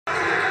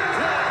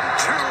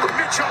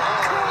Mitchell.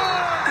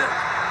 Good!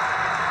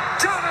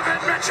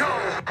 Donovan Mitchell!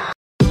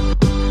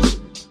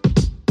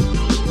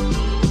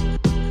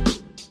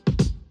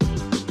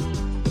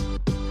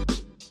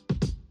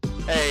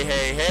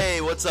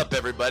 Hey, what's up,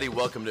 everybody?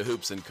 Welcome to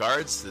Hoops and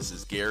Cards. This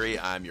is Gary.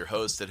 I'm your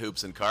host at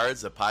Hoops and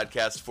Cards, a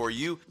podcast for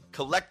you,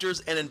 collectors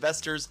and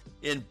investors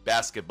in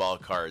basketball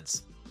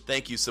cards.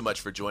 Thank you so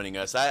much for joining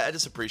us. I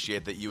just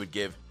appreciate that you would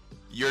give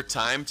your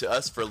time to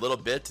us for a little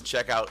bit to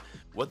check out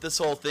what this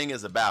whole thing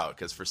is about,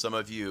 because for some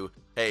of you,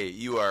 hey,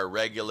 you are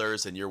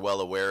regulars and you're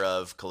well aware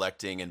of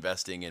collecting,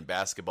 investing in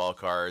basketball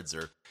cards,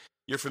 or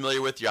you're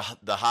familiar with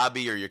the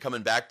hobby, or you're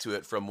coming back to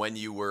it from when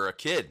you were a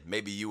kid.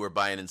 Maybe you were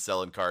buying and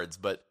selling cards,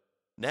 but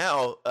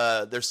now,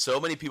 there's so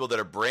many people that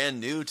are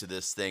brand new to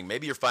this thing.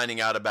 Maybe you're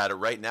finding out about it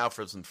right now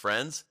from some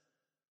friends,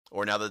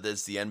 or now that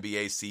it's the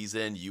NBA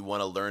season, you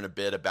want to learn a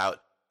bit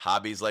about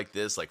hobbies like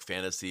this, like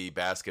fantasy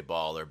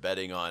basketball or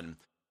betting on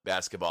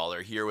basketball,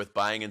 or here with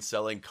buying and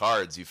selling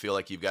cards. You feel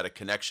like you've got a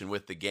connection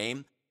with the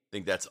game. I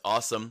think that's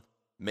awesome.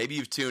 Maybe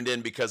you've tuned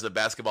in because of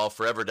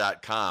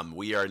basketballforever.com.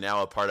 We are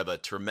now a part of a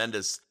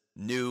tremendous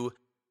new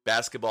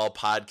basketball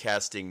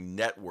podcasting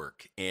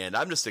network, and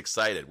I'm just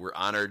excited. We're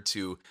honored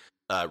to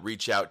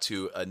reach out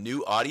to a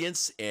new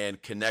audience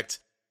and connect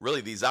really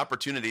these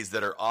opportunities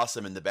that are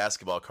awesome in the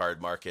basketball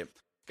card market.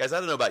 Guys, I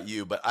don't know about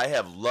you, but I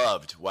have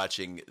loved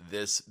watching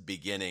this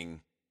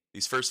beginning,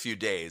 these first few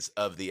days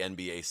of the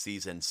NBA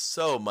season.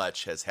 So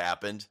much has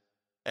happened.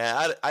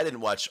 And I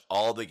didn't watch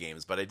all the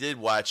games, but I did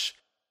watch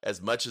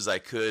as much as I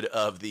could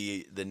of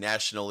the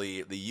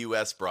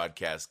U.S.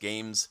 broadcast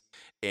games.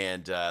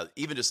 And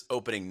even just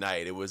opening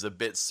night, it was a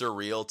bit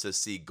surreal to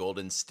see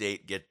Golden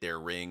State get their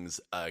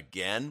rings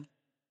again,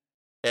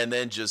 and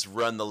then just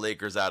run the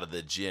Lakers out of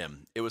the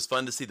gym. It was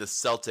fun to see the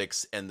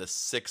Celtics and the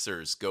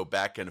Sixers go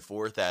back and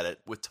forth at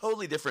it with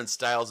totally different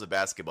styles of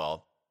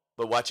basketball.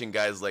 But watching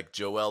guys like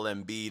Joel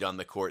Embiid on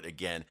the court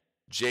again,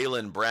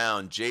 Jaylen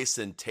Brown,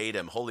 Jason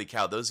Tatum, holy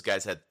cow, those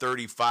guys had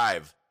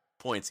 35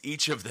 points,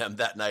 each of them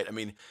that night. I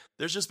mean,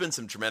 there's just been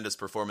some tremendous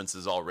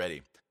performances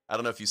already. I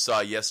don't know if you saw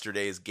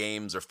yesterday's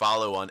games or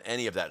follow on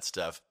any of that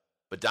stuff,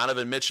 but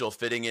Donovan Mitchell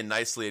fitting in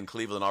nicely in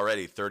Cleveland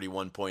already,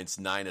 31 points,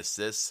 9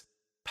 assists.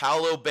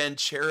 Paolo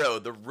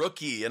Banchero, the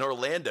rookie in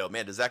Orlando.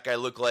 Man, does that guy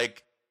look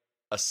like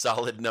a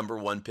solid number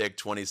one pick?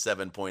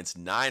 27 points,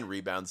 9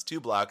 rebounds, 2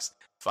 blocks,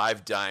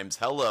 5 dimes.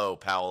 Hello,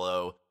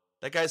 Paolo.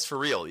 That guy's for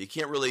real. You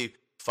can't really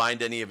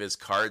find any of his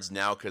cards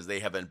now because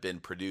they haven't been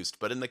produced.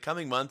 But in the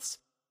coming months,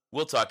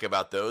 we'll talk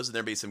about those, and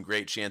there'll be some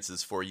great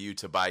chances for you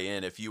to buy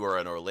in. If you are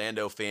an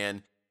Orlando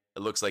fan,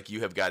 it looks like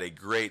you have got a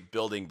great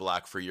building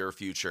block for your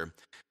future.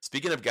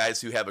 Speaking of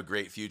guys who have a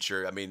great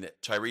future, I mean,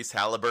 Tyrese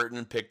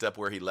Halliburton picked up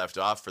where he left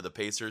off for the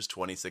Pacers,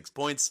 26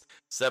 points,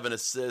 7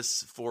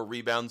 assists, 4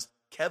 rebounds.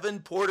 Kevin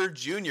Porter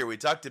Jr., we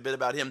talked a bit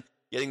about him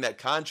getting that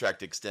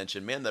contract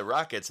extension. Man, the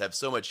Rockets have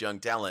so much young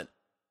talent.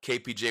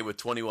 KPJ with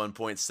 21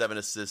 points, 7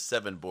 assists,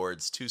 7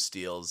 boards, 2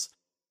 steals,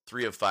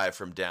 3 of 5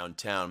 from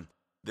downtown.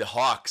 The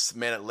Hawks,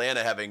 man,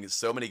 Atlanta having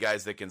so many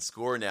guys that can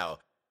score now.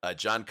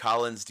 John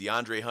Collins,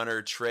 DeAndre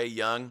Hunter, Trae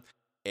Young,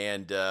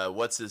 and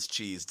what's his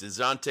cheese?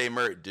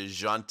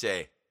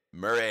 DeJounte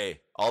Murray.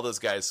 All those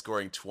guys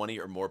scoring 20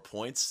 or more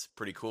points.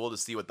 Pretty cool to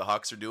see what the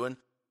Hawks are doing.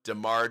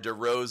 DeMar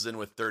DeRozan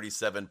with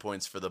 37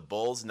 points for the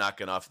Bulls,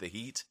 knocking off the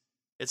Heat.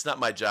 It's not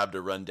my job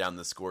to run down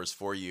the scores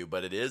for you,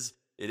 but it is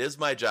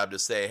my job to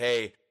say,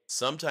 hey,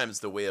 sometimes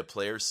the way a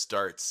player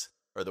starts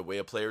or the way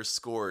a player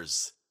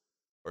scores,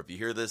 or if you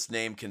hear this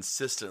name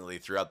consistently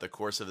throughout the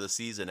course of the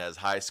season as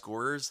high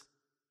scorers,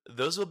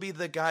 those will be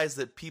the guys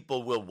that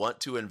people will want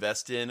to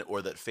invest in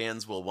or that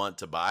fans will want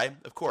to buy.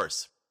 Of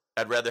course,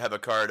 I'd rather have a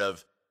card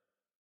of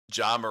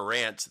Ja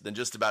Morant than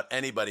just about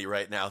anybody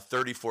right now.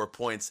 34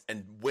 points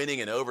and winning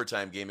an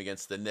overtime game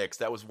against the Knicks.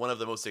 That was one of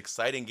the most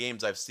exciting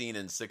games I've seen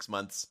in 6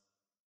 months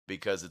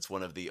because it's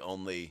one of the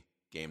only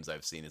games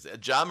I've seen.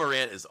 Ja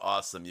Morant is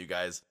awesome, you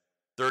guys.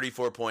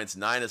 34 points,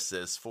 9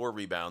 assists, 4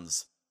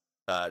 rebounds,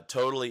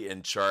 totally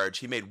in charge.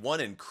 He made one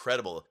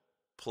incredible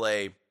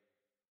play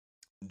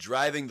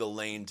driving the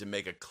lane to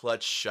make a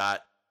clutch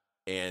shot,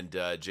 and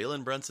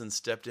Jalen Brunson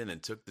stepped in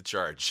and took the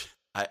charge.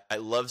 I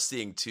love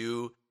seeing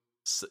two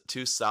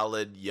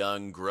solid,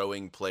 young,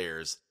 growing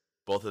players,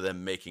 both of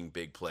them making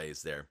big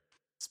plays there.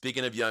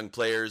 Speaking of young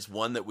players,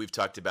 one that we've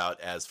talked about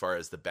as far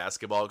as the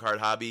basketball card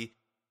hobby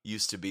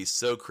used to be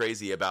so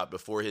crazy about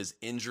before his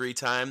injury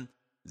time,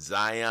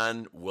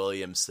 Zion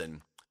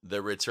Williamson.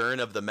 The return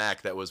of the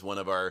Mac, that was one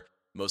of our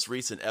most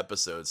recent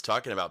episodes,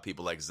 talking about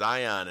people like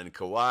Zion and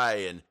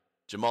Kawhi and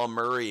Jamal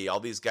Murray, all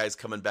these guys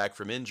coming back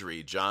from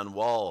injury, John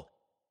Wall,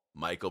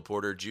 Michael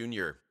Porter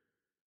Jr.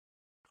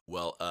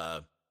 Well,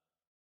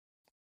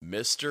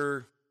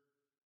 Mr.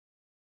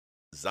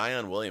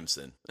 Zion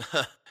Williamson.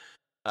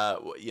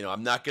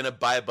 I'm not going to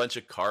buy a bunch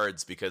of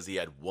cards because he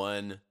had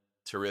one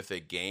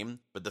terrific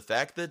game, but the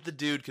fact that the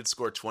dude could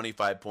score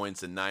 25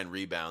 points and 9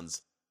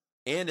 rebounds,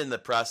 and in the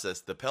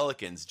process, the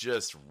Pelicans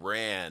just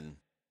ran.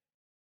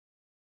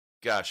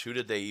 Gosh, who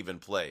did they even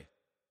play?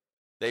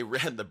 They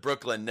ran the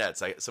Brooklyn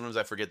Nets. Sometimes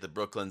I forget that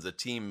Brooklyn's a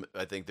team.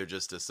 I think they're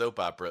just a soap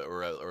opera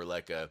or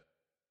like a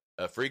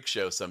freak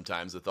show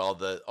sometimes with all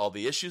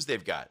the issues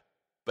they've got.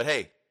 But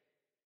hey,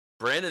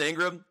 Brandon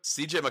Ingram,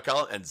 CJ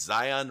McCollum, and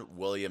Zion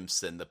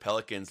Williamson. The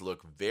Pelicans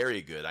look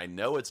very good. I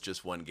know it's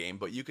just one game,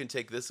 but you can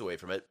take this away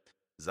from it.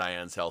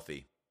 Zion's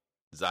healthy.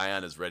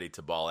 Zion is ready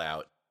to ball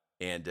out.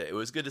 And it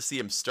was good to see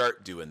him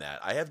start doing that.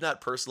 I have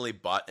not personally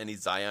bought any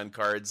Zion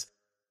cards.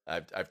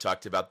 I've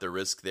talked about the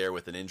risk there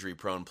with an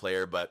injury-prone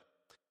player, but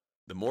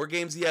the more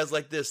games he has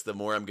like this, the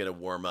more I'm going to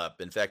warm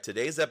up. In fact,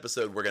 today's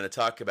episode, we're going to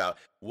talk about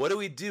what do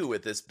we do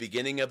with this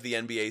beginning of the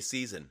NBA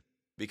season?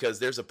 Because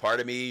there's a part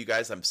of me, you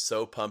guys, I'm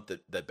so pumped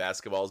that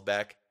basketball's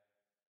back.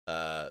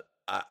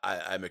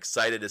 I'm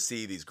excited to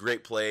see these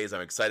great plays.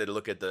 I'm excited to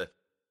look at the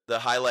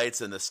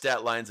highlights and the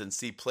stat lines and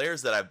see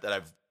players that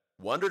I've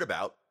wondered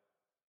about,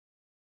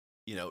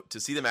 to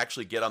see them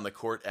actually get on the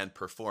court and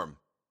perform.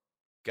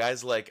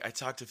 Guys like, I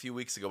talked a few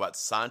weeks ago about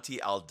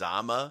Santi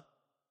Aldama.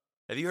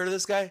 Have you heard of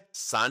this guy?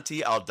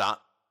 Santi Aldama.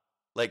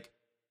 Like,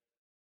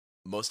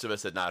 most of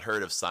us had not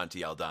heard of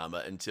Santi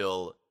Aldama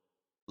until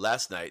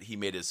last night. He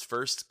made his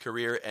first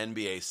career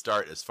NBA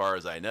start, as far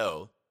as I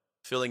know,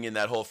 filling in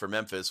that hole for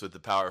Memphis with the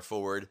power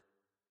forward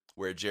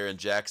where Jaren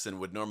Jackson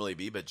would normally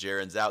be, but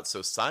Jaren's out.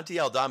 So Santi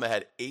Aldama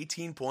had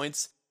 18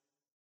 points,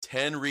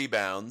 11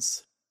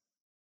 rebounds,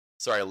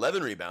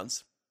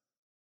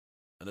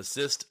 an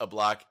assist, a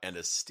block, and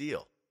a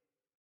steal.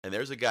 And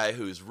there's a guy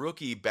whose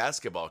rookie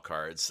basketball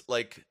cards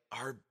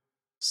are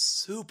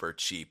super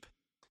cheap.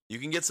 You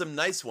can get some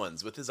nice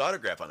ones with his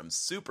autograph on them,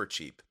 super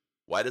cheap.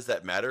 Why does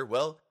that matter?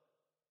 Well,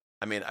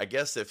 I mean, I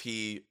guess if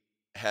he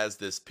has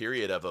this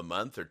period of a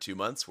month or 2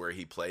 months where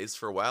he plays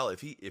for a while, if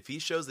he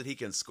shows that he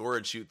can score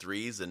and shoot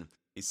threes, and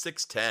he's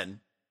 6'10",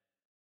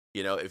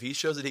 if he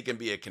shows that he can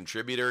be a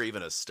contributor,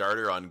 even a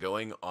starter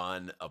ongoing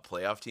on a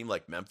playoff team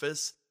like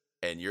Memphis,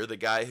 and you're the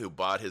guy who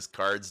bought his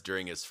cards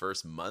during his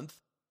first month,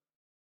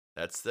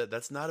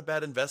 that's not a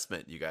bad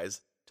investment, you guys.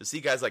 To see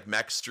guys like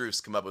Max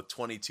Strus come up with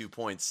 22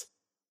 points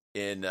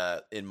in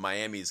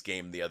Miami's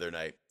game the other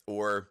night,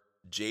 or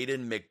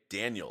Jaden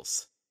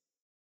McDaniels.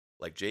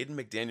 Like Jaden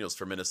McDaniels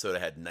for Minnesota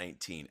had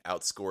 19,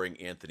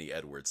 outscoring Anthony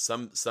Edwards.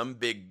 Some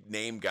big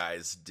name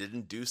guys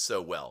didn't do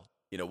so well.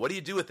 What do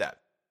you do with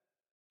that?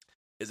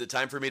 Is it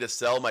time for me to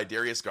sell my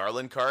Darius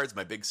Garland cards,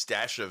 my big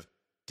stash of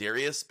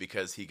Darius,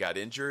 because he got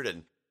injured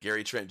and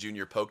Gary Trent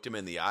Jr. poked him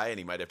in the eye and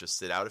he might have to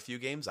sit out a few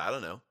games? I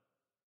don't know.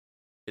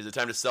 Is it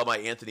time to sell my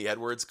Anthony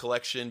Edwards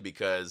collection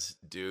because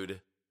dude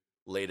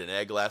laid an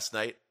egg last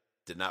night,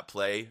 did not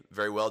play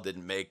very well,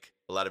 didn't make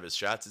a lot of his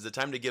shots? Is it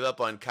time to give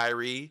up on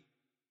Kyrie?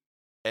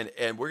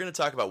 And we're going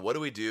to talk about what do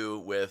we do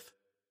with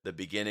the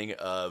beginning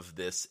of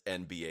this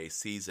NBA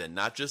season.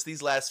 Not just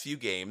these last few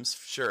games,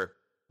 sure,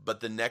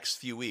 but the next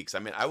few weeks. I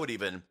mean, I would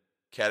even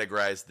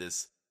categorize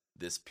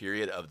this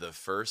period of the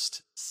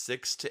first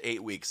 6 to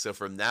 8 weeks. So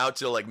from now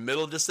till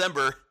middle of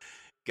December,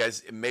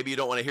 guys, maybe you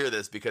don't want to hear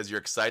this because you're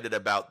excited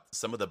about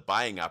some of the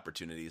buying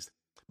opportunities.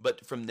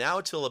 But from now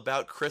till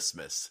about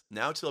Christmas,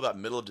 now till about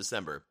middle of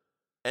December,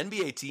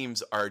 NBA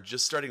teams are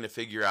just starting to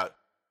figure out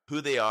who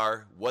they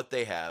are, what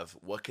they have,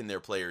 what can their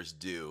players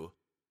do,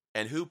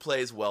 and who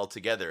plays well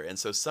together. And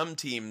so some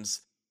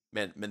teams,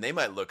 man, they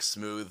might look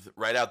smooth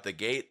right out the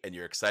gate, and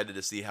you're excited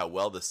to see how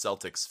well the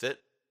Celtics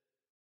fit.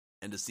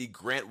 And to see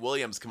Grant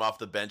Williams come off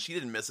the bench, he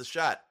didn't miss a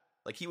shot.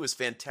 He was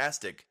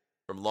fantastic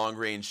from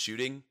long-range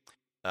shooting.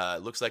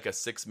 Looks like a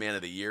 6th Man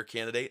of the Year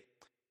candidate.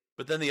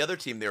 But then the other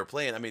team they were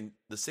playing, I mean,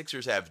 the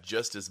Sixers have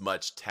just as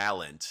much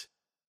talent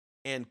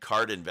and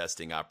card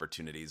investing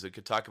opportunities. We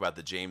could talk about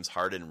the James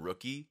Harden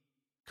rookie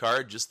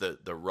card, just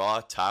the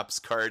raw Topps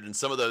card. And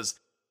some of those,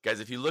 guys,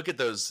 if you look at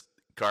those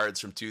cards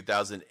from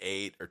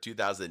 2008 or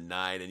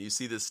 2009 and you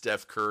see the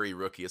Steph Curry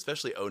rookie,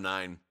 especially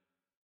 09,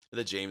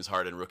 the James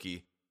Harden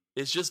rookie,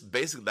 it's just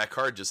basically, that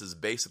card just is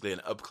basically an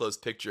up-close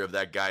picture of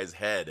that guy's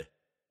head,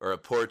 or a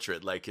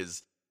portrait, like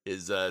his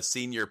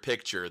senior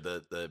picture.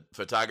 The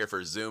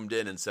photographer zoomed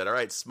in and said, all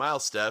right, smile,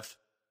 Steph,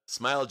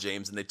 smile,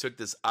 James. And they took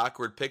this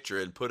awkward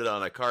picture and put it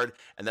on a card.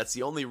 And that's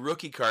the only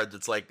rookie card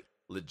that's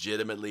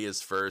legitimately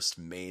his first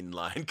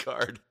mainline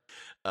card.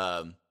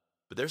 But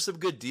there's some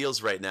good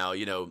deals right now.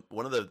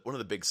 One of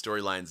the big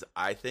storylines,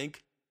 I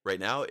think, right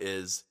now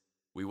is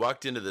we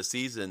walked into the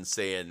season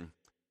saying,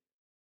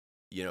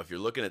 if you're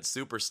looking at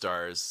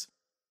superstars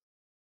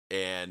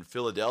and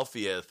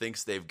Philadelphia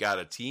thinks they've got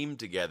a team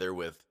together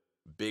with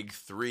big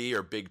 3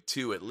 or big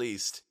 2 at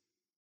least,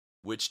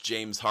 which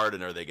James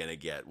Harden are they going to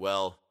get?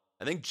 Well,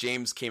 I think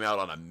James came out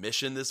on a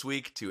mission this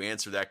week to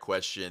answer that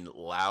question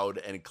loud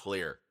and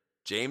clear.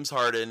 James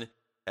Harden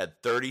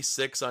had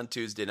 36 on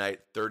Tuesday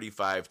night,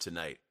 35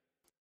 tonight.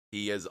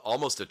 He has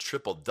almost a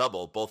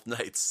triple-double both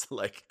nights.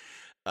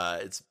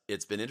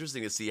 It's been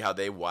interesting to see how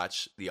they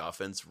watch the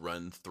offense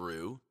run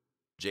through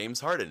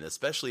James Harden,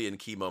 especially in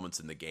key moments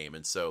in the game.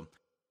 And so,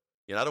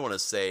 I don't want to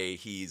say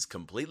he's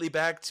completely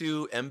back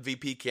to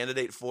MVP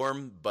candidate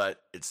form,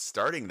 but it's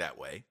starting that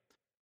way.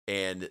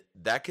 And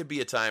that could be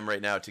a time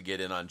right now to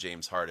get in on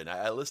James Harden.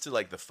 I listed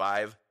the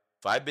five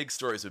big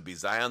stories would be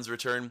Zion's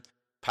return,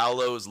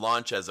 Paolo's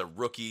launch as a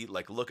rookie,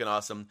 like looking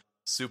awesome.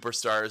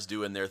 Superstars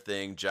doing their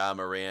thing. Ja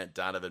Morant,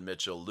 Donovan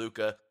Mitchell,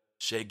 Luka,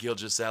 Shai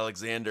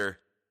Gilgeous-Alexander.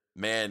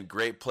 Man,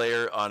 great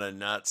player on a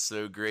not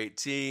so great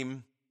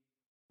team.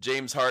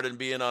 James Harden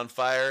being on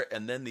fire.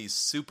 And then these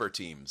super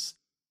teams,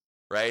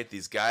 right?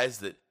 These guys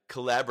that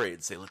collaborate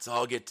and say, let's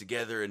all get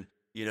together and,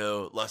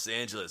 Los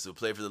Angeles will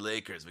play for the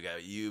Lakers. We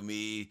got you,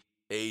 me,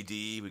 AD,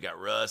 we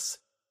got Russ.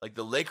 Like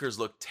the Lakers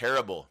look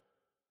terrible.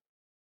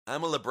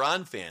 I'm a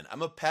LeBron fan.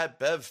 I'm a Pat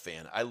Bev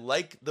fan. I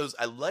like those.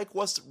 I like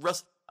Russell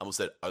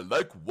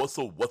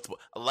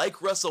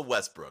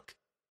Westbrook.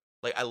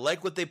 Like I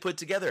like what they put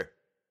together.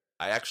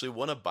 I actually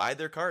want to buy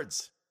their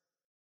cards.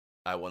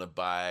 I want to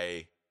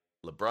buy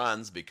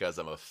LeBron's because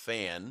I'm a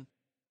fan.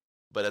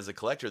 But as a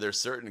collector, there's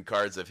certain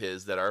cards of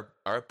his that are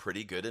a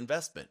pretty good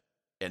investment.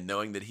 And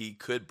knowing that he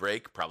could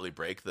probably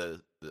break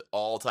the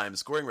all-time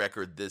scoring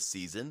record this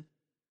season,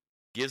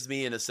 gives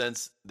me, in a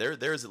sense,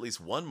 there's at least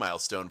one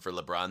milestone for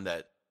LeBron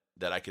that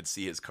I could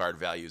see his card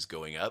values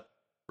going up,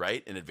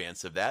 right, in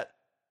advance of that.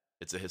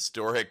 It's a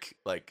historic,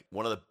 like,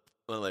 one of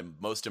the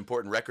most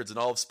important records in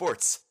all of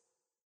sports.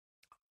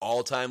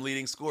 All-time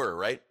leading scorer,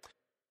 right?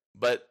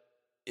 But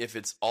if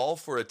it's all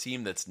for a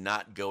team that's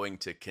not going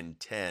to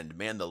contend,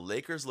 man, the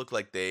Lakers look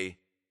like they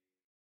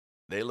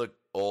look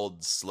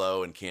old,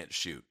 slow, and can't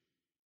shoot.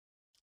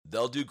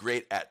 They'll do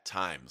great at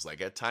times. Like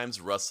at times,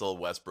 Russell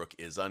Westbrook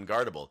is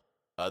unguardable.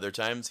 Other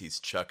times, he's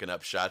chucking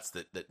up shots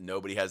that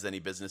nobody has any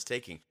business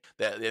taking.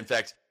 In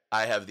fact,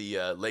 I have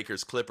the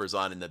Lakers Clippers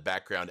on in the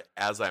background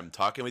as I'm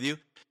talking with you.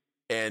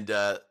 And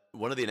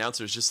one of the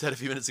announcers just said a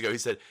few minutes ago, he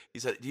said,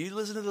 do you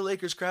listen to the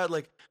Lakers crowd?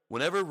 Like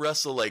whenever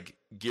Russell like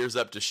gears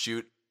up to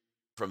shoot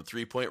from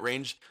 3-point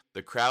range,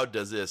 the crowd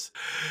does this.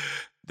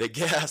 They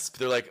gasp.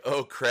 They're like,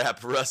 oh,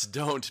 crap, Russ,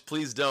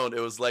 please don't. It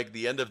was like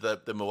the end of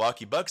the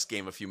Milwaukee Bucks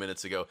game a few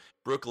minutes ago.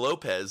 Brook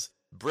Lopez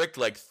bricked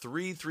like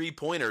 3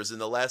 3-pointers in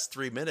the last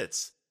 3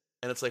 minutes.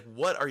 And it's like,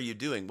 what are you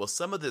doing? Well,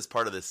 some of this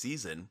part of the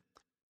season,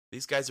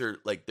 these guys are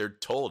like, they're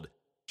told,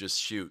 just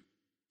shoot,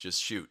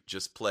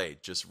 just play,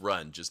 just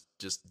run, just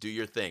do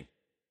your thing.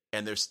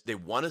 And they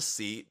want to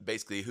see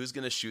basically who's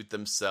going to shoot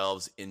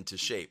themselves into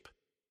shape.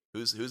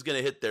 Who's going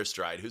to hit their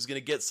stride? Who's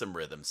going to get some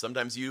rhythm?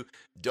 Sometimes you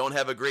don't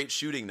have a great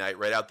shooting night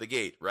right out the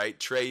gate, right?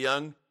 Trae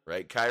Young,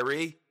 right?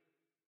 Kyrie.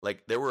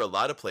 Like there were a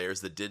lot of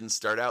players that didn't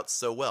start out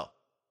so well.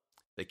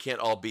 They can't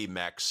all be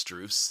Max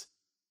Strus.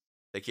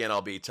 They can't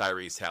all be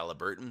Tyrese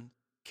Halliburton.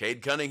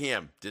 Cade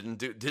Cunningham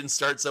didn't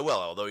start so well,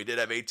 although he did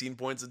have 18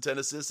 points and 10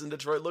 assists in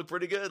Detroit. Looked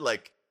pretty good.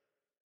 Like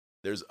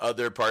there's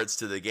other parts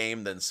to the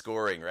game than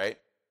scoring, right?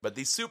 But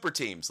these super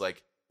teams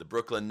like the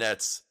Brooklyn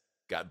Nets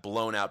got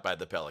blown out by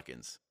the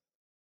Pelicans.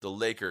 The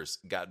Lakers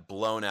got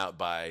blown out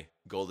by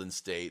Golden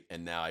State,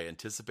 and now I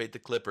anticipate the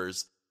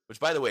Clippers, which,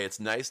 by the way, it's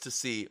nice to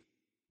see.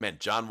 Man,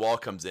 John Wall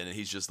comes in, and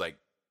he's just like,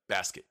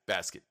 basket.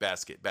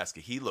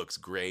 He looks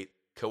great.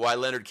 Kawhi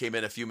Leonard came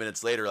in a few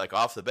minutes later, like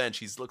off the bench.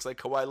 He looks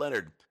like Kawhi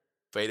Leonard.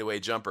 Fadeaway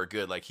jumper,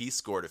 good. Like he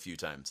scored a few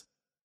times.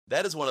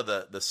 That is one of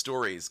the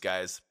stories,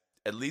 guys.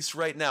 At least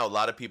right now, a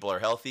lot of people are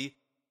healthy.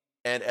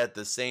 And at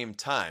the same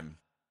time,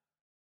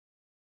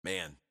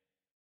 man,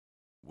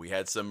 we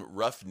had some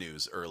rough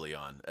news early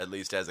on, at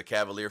least as a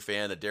Cavalier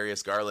fan, a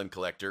Darius Garland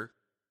collector.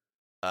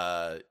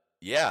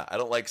 Yeah, I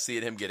don't like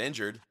seeing him get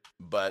injured,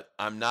 but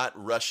I'm not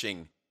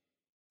rushing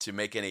to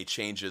make any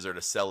changes or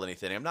to sell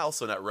anything. I'm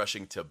also not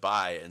rushing to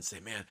buy and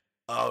say, man,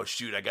 oh,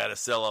 shoot, I got to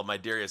sell all my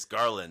Darius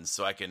Garlands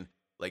so I can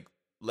like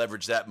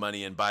leverage that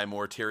money and buy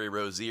more Terry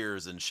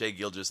Roziers and Shai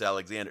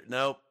Gilgeous-Alexander.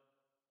 No,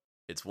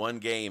 it's one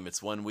game.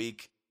 It's 1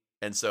 week.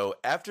 And so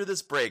after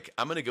this break,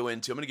 I'm going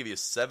to give you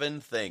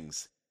 7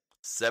 things.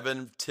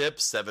 7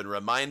 tips, 7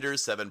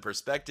 reminders, 7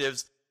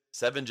 perspectives,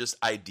 7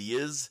 just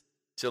ideas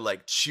to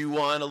like chew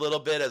on a little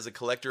bit as a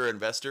collector or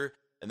investor.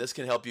 And this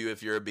can help you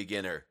if you're a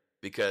beginner,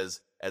 because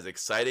as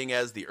exciting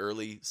as the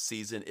early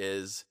season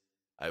is,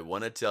 I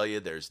want to tell you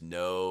there's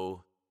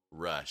no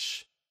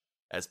rush.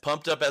 As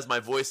pumped up as my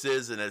voice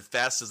is and as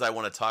fast as I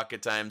want to talk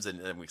at times, and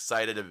I'm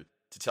excited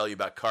to tell you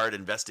about card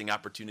investing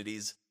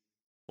opportunities,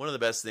 one of the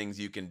best things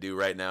you can do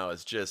right now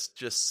is just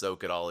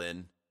soak it all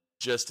in.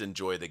 Just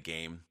enjoy the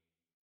game.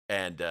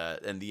 And the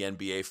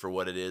NBA for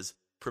what it is.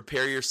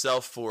 Prepare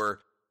yourself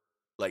for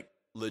like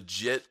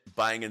legit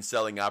buying and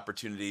selling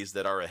opportunities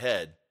that are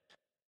ahead,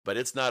 but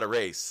it's not a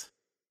race.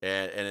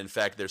 And in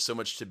fact, there's so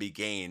much to be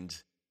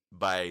gained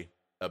by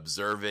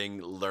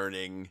observing,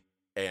 learning,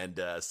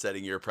 and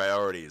setting your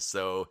priorities.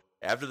 So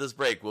after this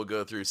break, we'll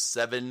go through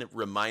 7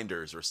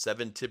 reminders or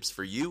 7 tips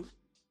for you,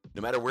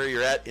 no matter where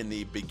you're at in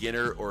the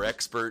beginner or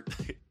expert,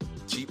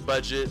 cheap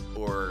budget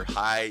or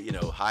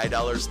high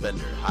dollar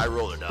spender, high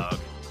roller dog.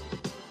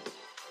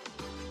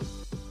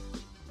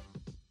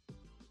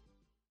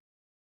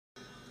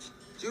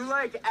 Do you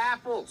like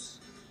apples?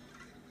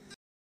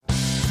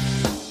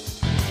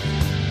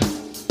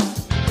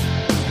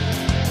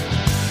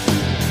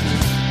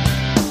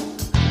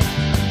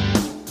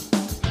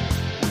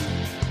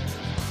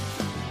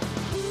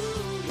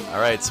 All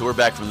right, so we're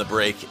back from the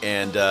break,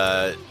 and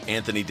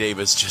Anthony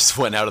Davis just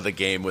went out of the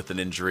game with an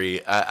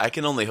injury. I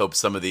can only hope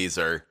some of these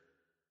are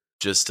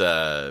just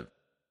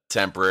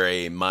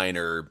temporary,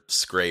 minor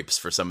scrapes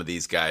for some of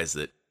these guys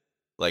that,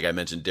 like I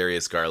mentioned,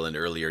 Darius Garland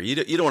earlier. You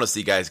don't want to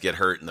see guys get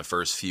hurt in the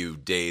first few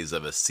days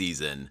of a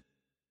season,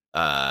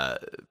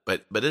 but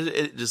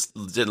it just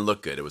didn't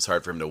look good. It was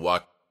hard for him to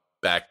walk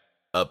back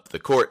up the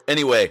court.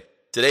 Anyway,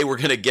 today we're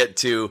going to get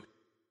to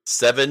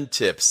 7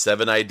 tips,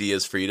 7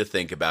 ideas for you to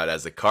think about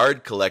as a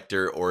card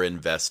collector or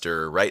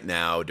investor right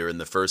now during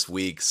the first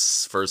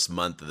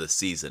month of the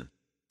season.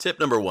 Tip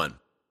number 1,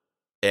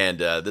 and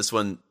this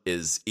one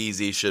is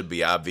easy, should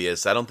be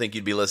obvious. I don't think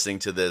you'd be listening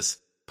to this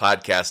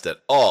podcast at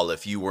all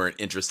if you weren't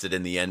interested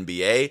in the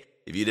NBA,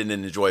 if you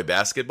didn't enjoy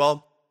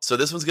basketball. So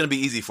this one's going to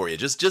be easy for you.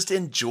 Just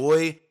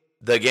enjoy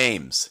the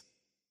games.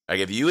 Like,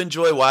 if you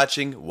enjoy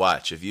watching,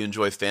 watch. If you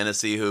enjoy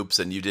fantasy hoops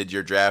and you did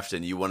your draft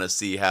and you want to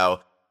see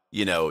how,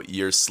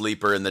 your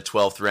sleeper in the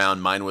 12th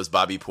round, mine was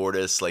Bobby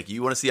Portis. Like,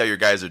 you want to see how your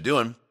guys are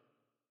doing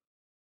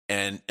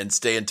and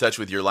stay in touch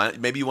with your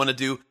line. Maybe you want to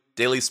do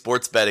daily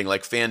sports betting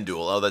like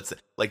FanDuel. Oh, that's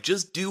like,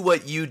 just do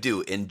what you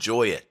do.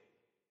 Enjoy it.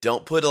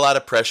 Don't put a lot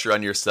of pressure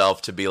on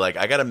yourself to be like,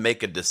 I got to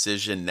make a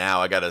decision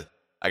now. I got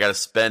to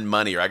spend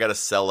money, or I got to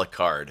sell a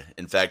card.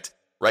 In fact,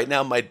 right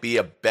now might be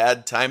a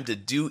bad time to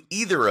do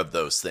either of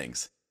those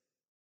things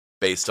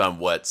based on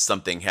what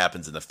something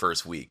happens in the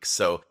first week.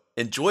 So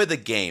enjoy the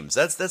games.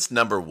 That's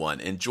number 1.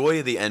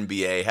 Enjoy the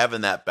NBA,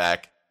 having that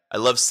back. I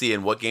love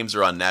seeing what games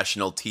are on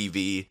national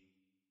TV.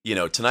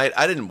 Tonight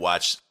I didn't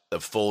watch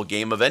the full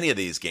game of any of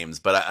these games,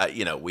 but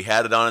we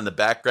had it on in the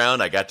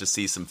background. I got to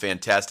see some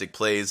fantastic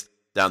plays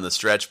down the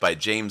stretch by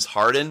James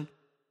Harden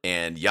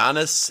and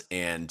Giannis,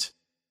 and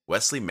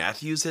Wesley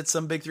Matthews hit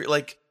some big three.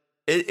 Like,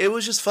 it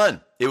was just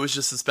fun. It was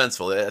just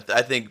suspenseful.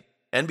 I think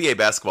NBA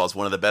basketball is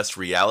one of the best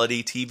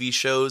reality TV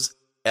shows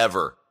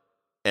ever.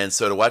 And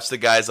so to watch the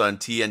guys on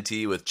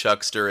TNT with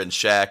Chuckster and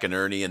Shaq and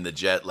Ernie and the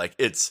Jet, like,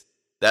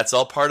 that's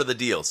all part of the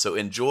deal. So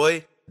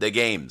enjoy the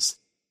games.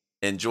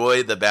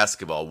 Enjoy the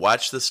basketball.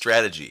 Watch the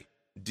strategy.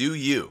 Do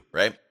you,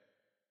 right?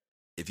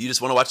 If you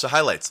just want to watch the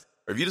highlights,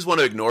 or if you just want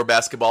to ignore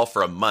basketball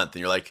for a month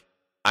and you're like,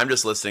 I'm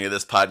just listening to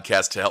this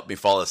podcast to help me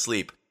fall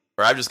asleep,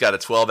 or I've just got a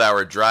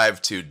 12-hour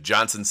drive to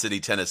Johnson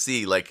City,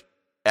 Tennessee, like,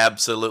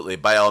 absolutely,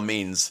 by all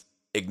means,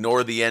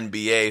 ignore the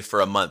NBA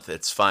for a month.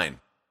 It's fine.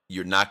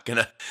 You're not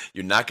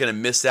gonna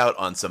miss out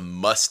on some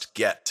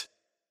must-get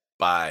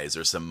buys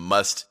or some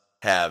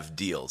must-have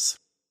deals.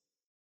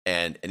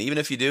 And even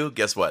if you do,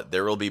 guess what?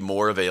 There will be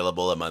more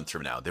available a month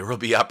from now. There will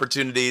be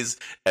opportunities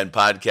and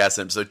podcasts.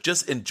 And so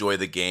just enjoy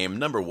the game.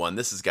 Number 1,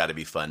 this has got to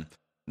be fun.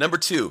 Number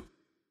 2,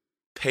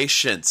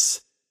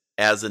 patience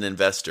as an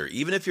investor.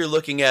 Even if you're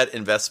looking at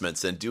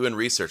investments and doing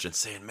research and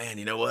saying, man,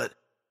 you know what?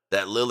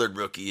 That Lillard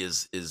rookie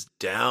is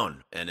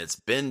down, and it's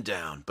been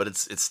down, but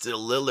it's still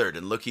Lillard.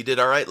 And look, he did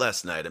all right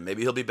last night, and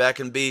maybe he'll be back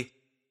and be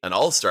an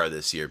all-star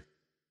this year.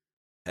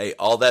 Hey,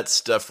 all that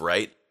stuff,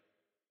 right?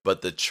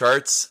 But the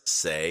charts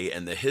say,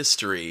 and the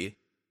history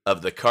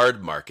of the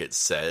card market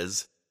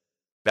says,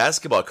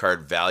 basketball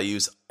card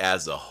values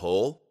as a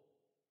whole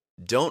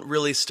don't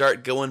really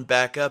start going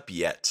back up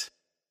yet.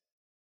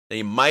 Now,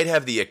 you might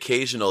have the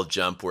occasional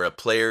jump where a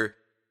player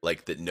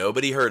like that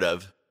nobody heard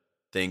of,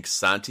 think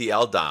Santi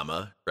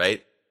Aldama,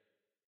 right?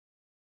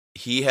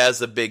 He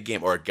has a big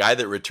game, or a guy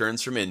that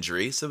returns from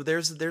injury. So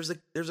there's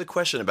a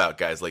question about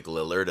guys like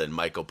Lillard and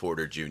Michael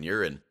Porter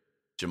Jr. and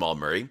Jamal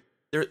Murray.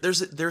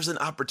 There's an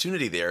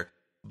opportunity there,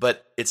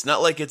 but it's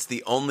not like it's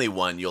the only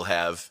one you'll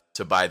have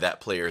to buy that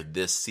player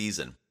this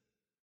season.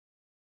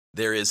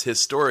 There is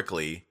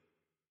historically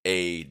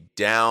a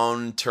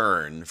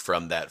downturn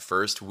from that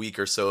first week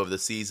or so of the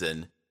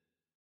season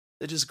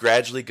that just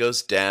gradually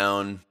goes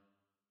down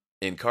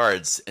in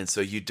cards, and so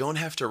you don't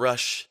have to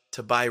rush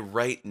to buy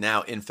right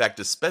now. In fact,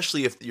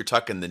 especially if you're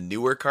talking the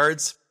newer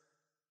cards,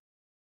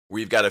 where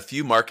you've got a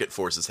few market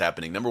forces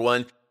happening. Number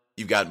 1,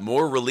 you've got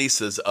more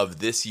releases of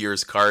this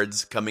year's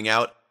cards coming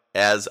out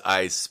as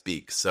I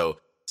speak. So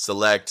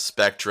Select,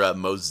 Spectra,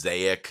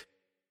 Mosaic,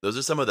 those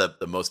are some of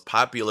the most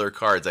popular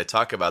cards. I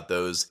talk about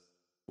those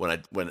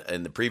when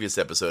in the previous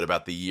episode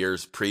about the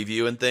year's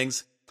preview and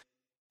things.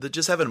 That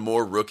just having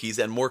more rookies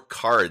and more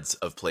cards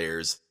of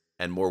players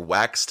and more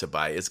wax to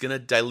buy is going to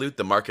dilute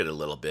the market a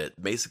little bit,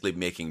 basically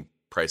making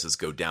prices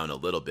go down a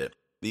little bit.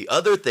 The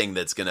other thing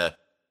that's going to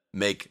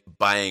make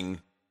buying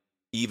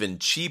even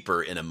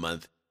cheaper in a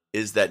month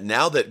is that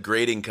now that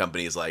grading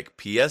companies like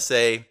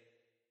PSA,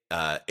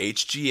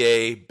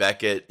 HGA,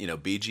 Beckett,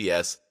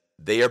 BGS,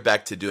 they are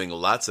back to doing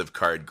lots of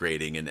card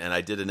grading. And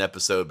I did an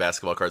episode,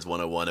 Basketball Cards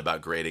 101,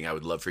 about grading. I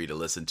would love for you to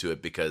listen to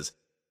it, because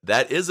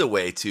that is a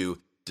way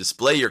to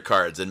display your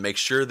cards and make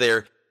sure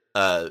they're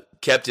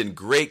kept in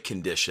great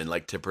condition,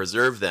 like to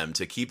preserve them,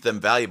 to keep them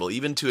valuable,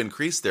 even to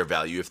increase their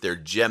value if they're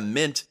gem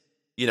mint.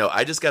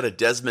 I just got a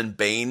Desmond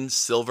Bain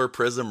Silver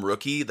Prism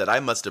rookie that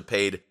I must have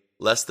paid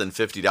less than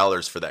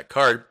 $50 for that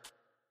card.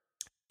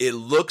 It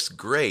looks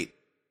great.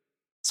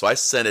 So I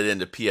sent it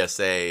into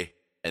PSA,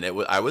 and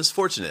I was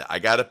fortunate. I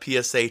got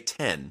a PSA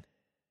 10,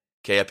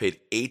 Okay, I paid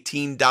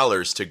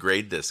 $18 to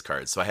grade this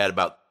card. So I had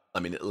about,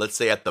 let's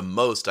say at the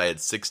most I had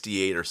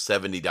 $68 or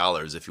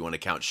 $70 if you want to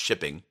count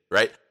shipping,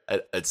 right?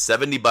 At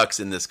 $70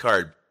 in this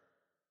card.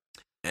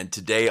 And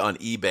today on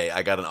eBay,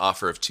 I got an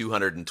offer of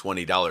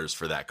 $220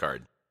 for that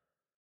card.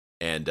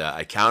 And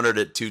I countered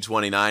at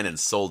 $229 and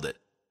sold it.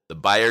 The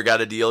buyer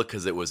got a deal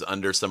because it was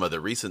under some of the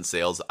recent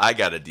sales. I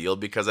got a deal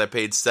because I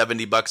paid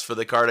 $70 for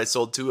the card I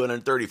sold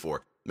 $230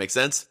 for. Make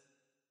sense?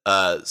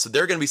 So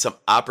there are going to be some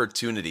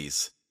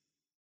opportunities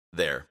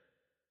there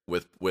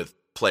with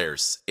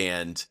players.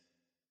 And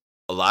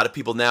a lot of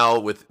people now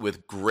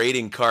with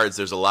grading cards,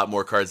 there's a lot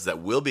more cards that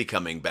will be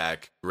coming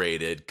back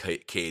graded.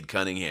 Cade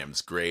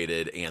Cunningham's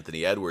graded,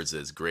 Anthony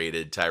Edwards's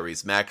graded,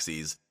 Tyrese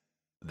Maxey's,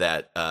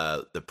 that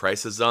the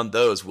prices on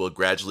those will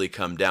gradually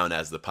come down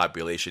as the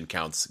population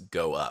counts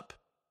go up.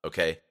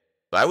 Okay?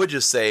 But I would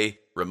just say,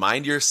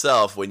 remind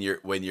yourself when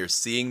you're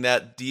seeing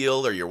that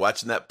deal or you're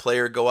watching that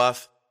player go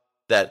off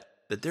that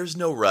there's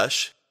no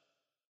rush.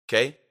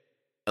 Okay?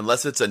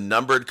 Unless it's a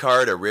numbered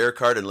card, a rare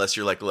card, unless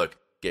you're like, look,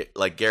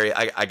 like Gary,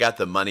 I got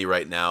the money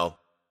right now.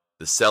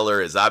 The seller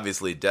is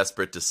obviously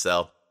desperate to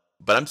sell.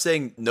 But I'm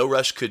saying no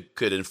rush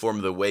could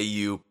inform the way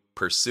you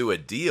pursue a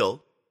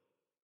deal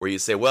where you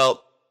say,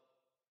 well,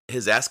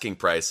 his asking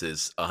price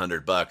is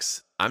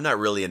 $100. I'm not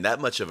really in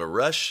that much of a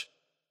rush,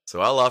 so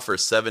I'll offer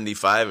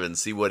 $75 and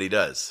see what he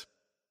does.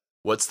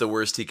 What's the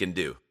worst he can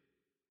do?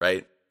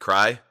 Right?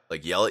 Cry?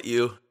 Like yell at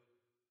you?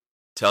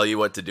 Tell you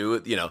what to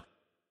do?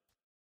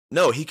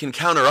 No, he can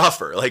counter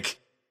offer. Like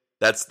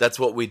that's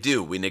what we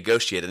do. We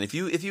negotiate. And if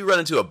you run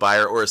into a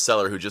buyer or a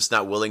seller who's just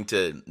not willing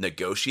to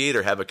negotiate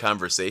or have a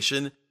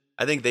conversation,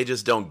 I think they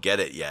just don't get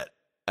it yet.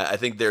 I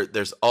think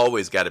there's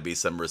always got to be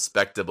some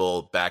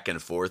respectable back and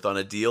forth on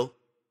a deal.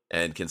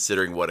 And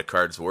considering what a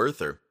card's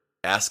worth, or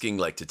asking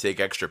like to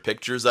take extra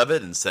pictures of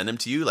it and send them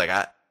to you. Like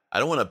I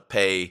don't want to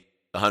pay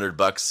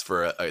 $100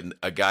 for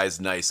a guy's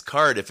nice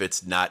card if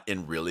it's not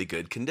in really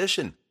good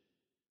condition.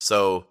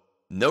 So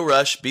no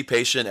rush, be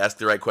patient, ask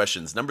the right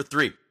questions. Number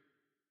 3,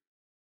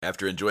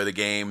 after enjoy the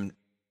game,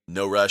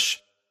 no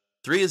rush.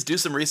 3 is do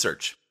some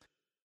research.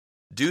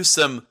 Do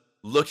some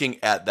looking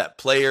at that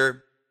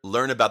player,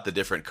 learn about the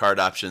different card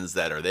options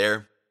that are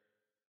there,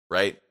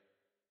 right?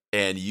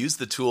 And use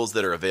the tools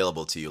that are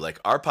available to you. Like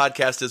our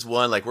podcast is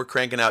one, like we're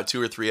cranking out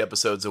 2 or 3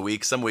 episodes a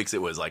week. Some weeks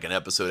it was like an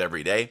episode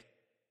every day,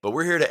 but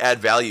we're here to add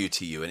value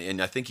to you.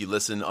 And I think you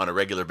listen on a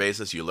regular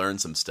basis, you learn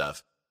some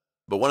stuff.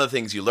 But one of the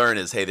things you learn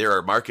is, hey, there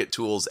are market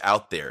tools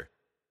out there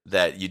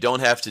that you don't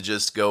have to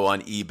just go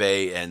on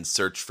eBay and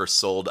search for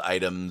sold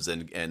items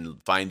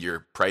and find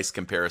your price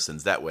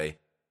comparisons that way.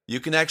 You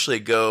can actually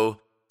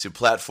go to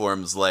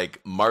platforms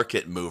like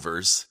Market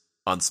Movers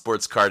on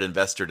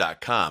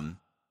sportscardinvestor.com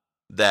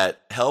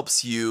that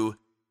helps you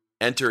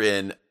enter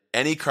in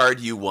any card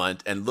you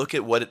want and look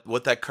at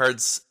what that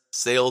card's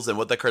sales and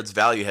what that card's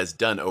value has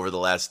done over the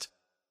last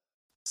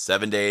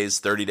 7 days,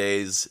 30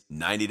 days,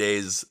 90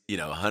 days,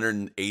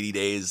 180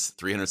 days,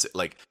 300.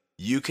 Like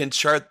you can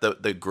chart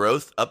the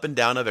growth up and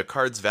down of a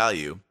card's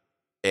value,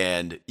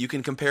 and you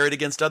can compare it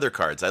against other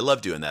cards. I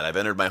love doing that. I've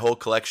entered my whole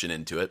collection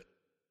into it,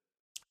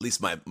 at least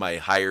my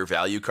higher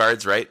value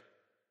cards, right?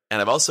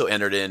 And I've also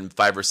entered in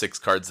 5 or 6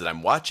 cards that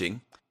I'm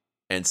watching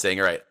and saying,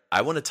 all right,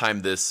 I want to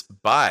time this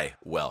buy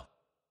well.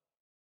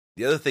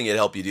 The other thing it'd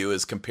help you do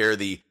is compare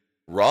the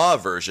raw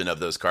version of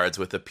those cards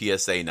with the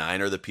PSA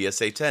 9 or the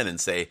PSA 10 and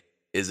say,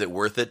 is it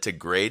worth it to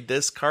grade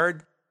this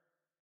card?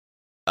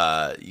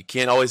 You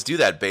can't always do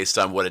that based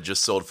on what it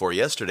just sold for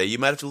yesterday. You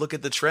might have to look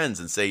at the trends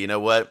and say, you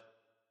know what?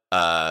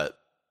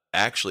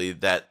 Actually,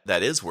 that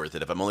is worth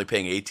it. If I'm only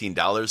paying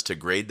 $18 to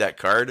grade that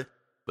card,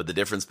 but the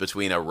difference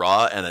between a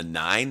raw and a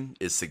 9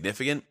 is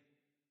significant,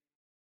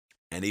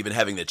 and even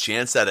having the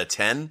chance at a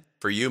 10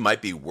 for you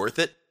might be worth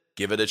it.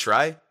 Give it a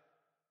try,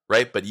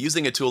 right? But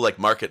using a tool like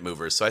Market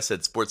Movers, so I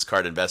said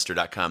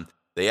sportscardinvestor.com,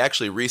 they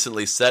actually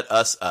recently set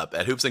us up.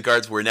 At Hoops and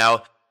Cards, we're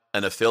now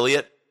an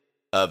affiliate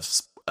of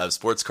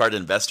Sports Card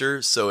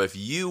Investor. So if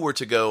you were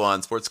to go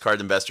on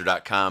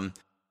sportscardinvestor.com,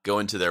 go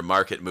into their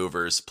Market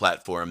Movers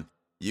platform,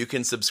 you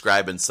can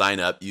subscribe and sign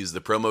up. Use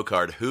the promo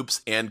code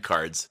Hoops and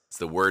Cards. It's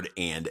the word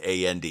and,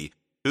 A-N-D,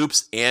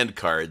 Hoops and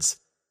Cards.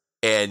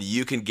 And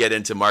you can get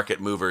into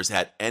Market Movers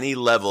at any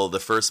level the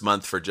first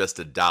month for just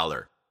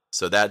 $1.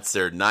 So that's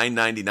their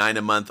 $9.99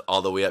 a month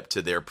all the way up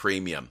to their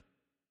premium.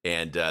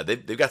 And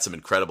they've got some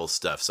incredible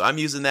stuff. So I'm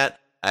using that.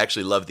 I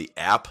actually love the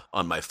app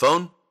on my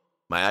phone,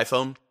 my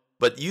iPhone.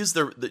 But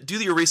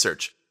do your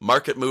research.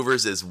 Market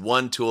Movers is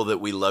one tool that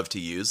we love to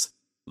use,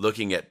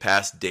 looking at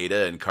past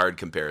data and card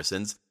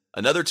comparisons.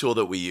 Another tool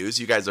that we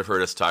use, you guys have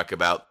heard us talk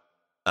about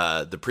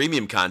the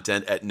premium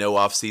content at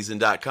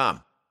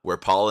nooffseason.com, where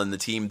Paul and the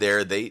team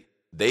there, they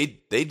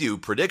do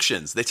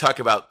predictions. They talk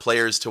about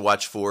players to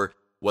watch for,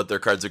 what their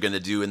cards are going to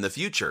do in the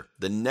future,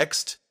 the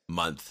next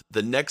month,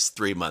 the next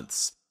 3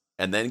 months,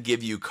 and then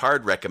give you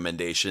card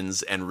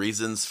recommendations and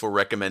reasons for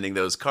recommending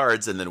those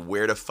cards, and then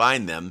where to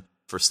find them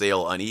for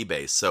sale on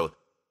eBay. So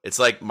it's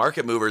like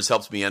Market Movers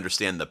helps me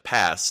understand the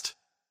past,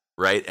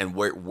 right? And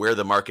where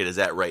the market is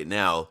at right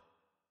now.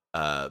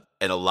 and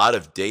a lot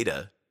of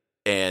data.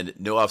 And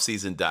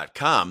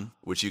nooffseason.com,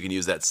 which you can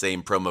use that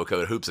same promo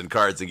code Hoops and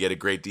Cards and get a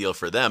great deal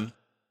from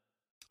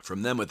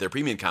them with their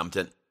premium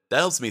content. That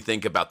helps me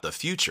think about the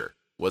future.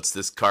 What's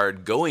this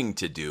card going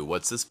to do?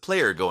 What's this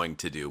player going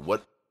to do?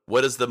 What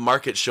is the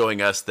market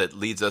showing us that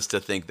leads us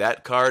to think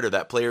that card or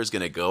that player is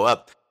going to go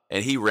up?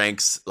 And he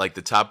ranks like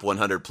the top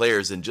 100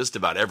 players in just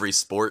about every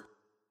sport.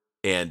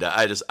 And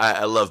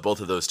I love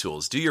both of those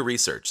tools. Do your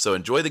research. So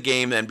enjoy the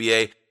game,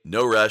 NBA.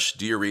 No rush.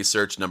 Do your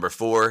research. Number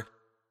 4,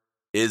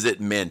 is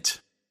it mint?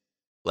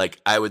 Like,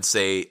 I would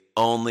say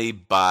only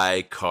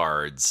buy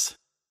cards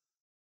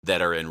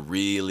that are in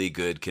really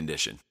good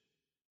condition.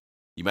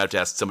 You might have to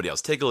ask somebody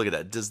else. Take a look at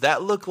that. Does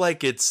that look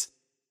like it's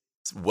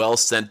well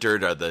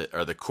centered? Are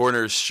the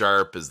corners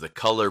sharp? Is the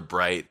color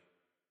bright?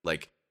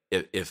 Like,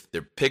 if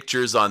the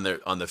pictures on the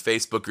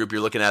Facebook group you're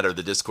looking at or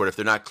the Discord, if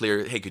they're not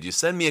clear, hey, could you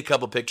send me a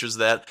couple pictures of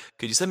that?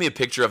 Could you send me a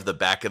picture of the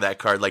back of that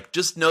card? Like,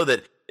 just know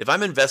that if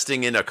I'm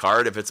investing in a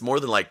card, if it's more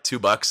than like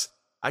 $2,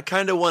 I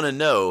kind of want to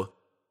know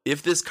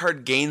if this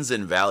card gains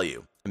in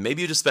value. And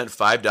maybe you just spent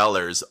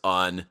 $5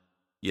 on,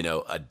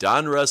 a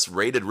Donruss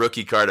rated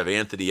rookie card of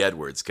Anthony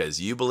Edwards because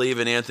you believe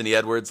in Anthony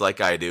Edwards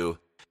like I do,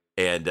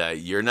 and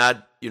you're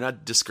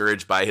not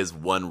discouraged by his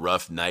one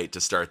rough night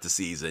to start the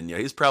season.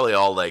 He's probably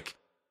all like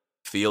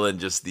feeling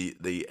just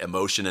the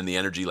emotion and the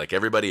energy like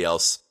everybody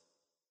else.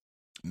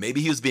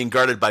 Maybe he was being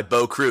guarded by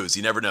Bo Cruz.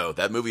 You never know.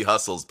 That movie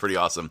Hustle's pretty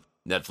awesome.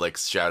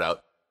 Netflix, shout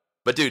out.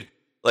 But dude,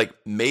 like,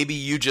 maybe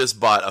you just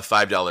bought a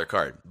 $5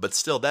 card, but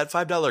still that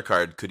 $5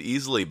 card could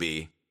easily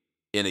be,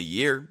 in a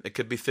year, it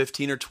could be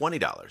 $15 or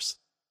 $20.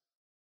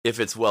 If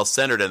it's well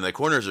centered and the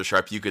corners are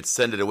sharp, you could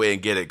send it away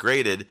and get it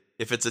graded.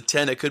 If it's a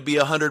 10, it could be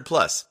 100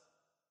 plus.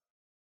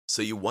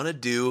 So you want to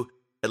do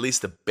at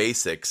least the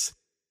basics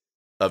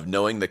of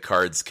knowing the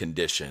card's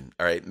condition.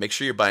 All right, make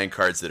sure you're buying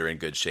cards that are in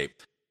good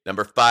shape.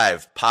 Number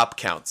 5, pop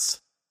counts.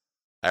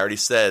 I already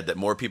said that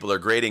more people are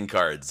grading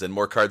cards and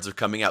more cards are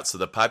coming out. So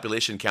the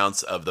population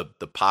counts of the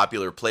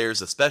popular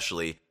players,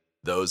 especially,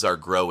 those are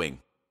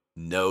growing.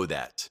 Know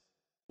that.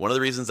 One of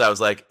the reasons I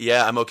was like,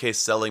 yeah, I'm okay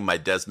selling my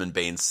Desmond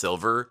Bane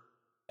silver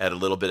at a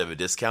little bit of a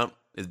discount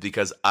is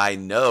because I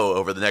know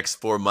over the next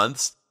 4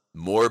 months,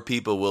 more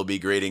people will be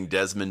grading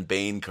Desmond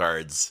Bane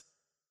cards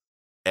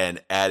and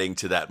adding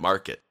to that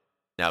market.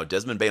 Now,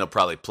 Desmond Bane will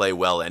probably play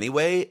well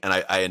anyway, and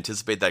I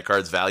anticipate that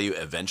card's value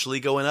eventually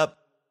going up.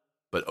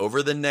 But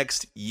over the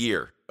next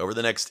year, over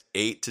the next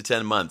 8 to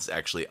 10 months,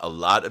 actually, a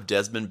lot of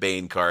Desmond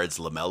Bane cards,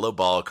 LaMelo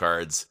Ball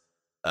cards,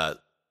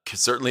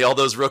 certainly all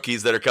those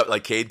rookies that are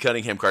like Cade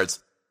Cunningham cards,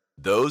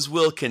 those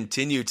will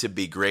continue to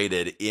be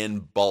graded in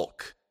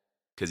bulk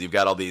because you've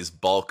got all these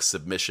bulk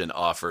submission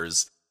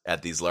offers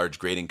at these large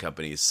grading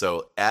companies.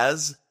 So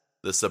as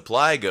the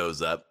supply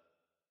goes up,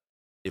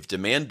 if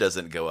demand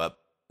doesn't go up,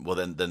 well,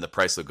 then the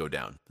price will go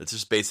down. It's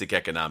just basic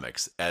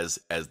economics. As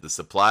the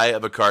supply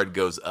of a card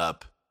goes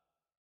up,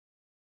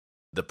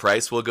 the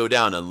price will go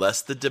down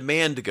unless the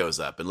demand goes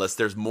up, unless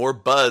there's more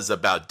buzz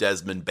about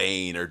Desmond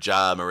Bane or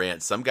Ja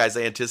Morant. Some guys,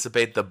 I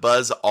anticipate the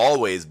buzz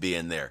always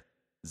being there.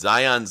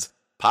 Zion's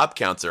pop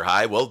counts are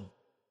high. Well,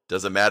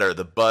 doesn't matter.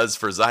 The buzz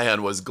for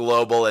Zion was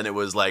global, and it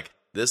was like,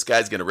 this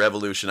guy's going to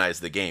revolutionize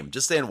the game.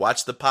 Just saying,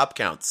 watch the pop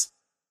counts,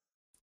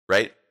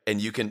 right? And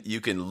you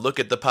can look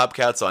at the pop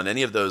counts on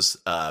any of those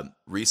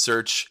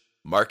research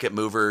market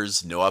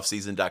movers,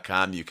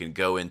 nooffseason.com. You can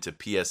go into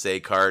PSA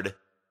card.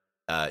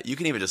 You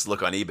can even just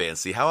look on eBay and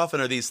see how often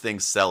are these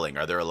things selling.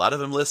 Are there a lot of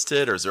them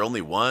listed, or is there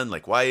only one?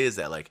 Like, why is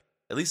that? Like,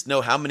 at least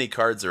know how many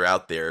cards are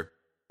out there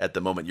at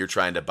the moment you're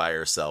trying to buy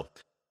or sell.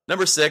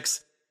 Number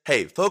 6,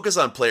 hey, focus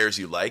on players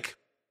you like.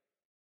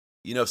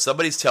 If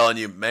somebody's telling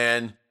you,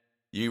 man,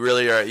 you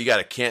got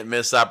a can't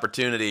miss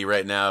opportunity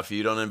right now. If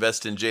you don't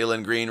invest in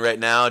Jalen Green right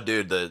now,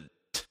 dude, the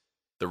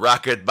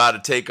rocket about to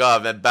take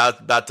off,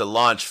 about to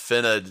launch,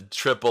 finna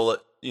triple,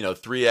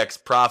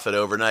 3x profit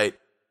overnight.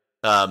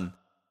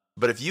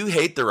 But if you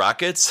hate the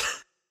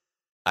Rockets,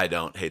 I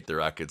don't hate the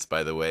Rockets,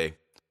 by the way,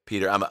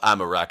 Peter.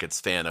 I'm a Rockets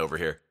fan over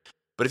here.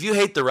 But if you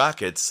hate the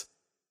Rockets,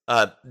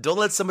 don't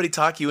let somebody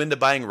talk you into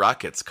buying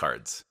Rockets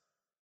cards.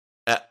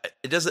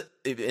 It doesn't.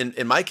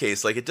 In my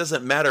case, like, it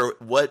doesn't matter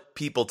what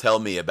people tell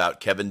me about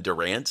Kevin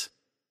Durant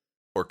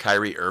or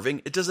Kyrie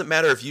Irving. It doesn't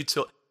matter if you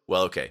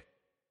well, okay.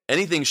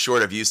 Anything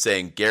short of you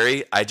saying,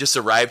 Gary, I just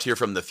arrived here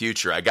from the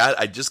future.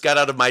 I just got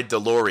out of my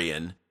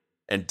DeLorean.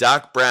 And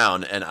Doc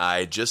Brown and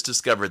I just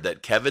discovered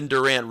that Kevin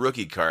Durant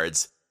rookie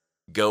cards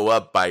go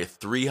up by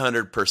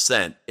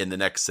 300% in the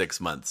next 6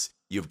 months.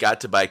 You've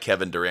got to buy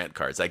Kevin Durant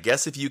cards. I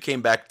guess if you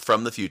came back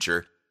from the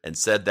future and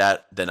said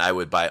that, then I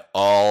would buy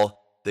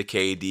all the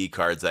KD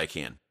cards I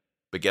can.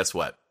 But guess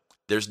what?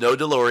 There's no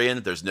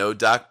DeLorean. There's no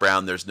Doc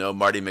Brown. There's no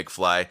Marty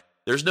McFly.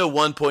 There's no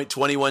 1.21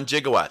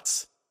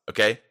 gigawatts.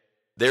 Okay?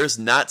 There's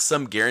not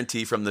some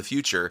guarantee from the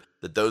future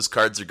that those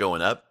cards are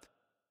going up.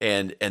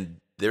 And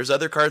there's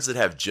other cards that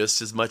have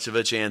just as much of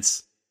a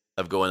chance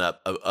of going up,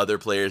 of other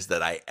players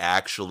that I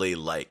actually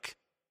like.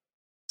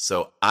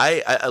 So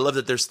I love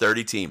that there's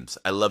 30 teams.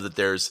 I love that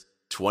there's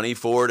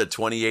 24 to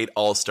 28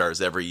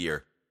 All-Stars every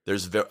year.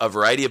 There's a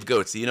variety of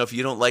GOATs. You know, if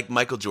you don't like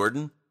Michael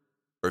Jordan,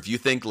 or if you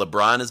think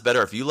LeBron is better,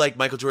 or if you like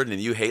Michael Jordan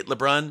and you hate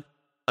LeBron,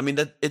 I mean,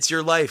 it's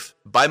your life.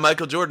 Buy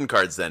Michael Jordan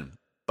cards then.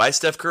 Buy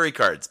Steph Curry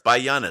cards. Buy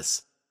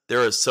Giannis.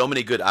 There are so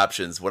many good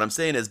options. What I'm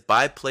saying is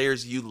buy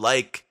players you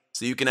like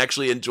so you can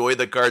actually enjoy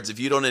the cards. If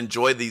you don't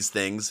enjoy these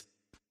things,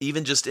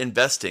 even just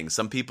investing.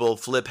 Some people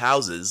flip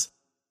houses.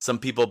 Some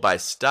people buy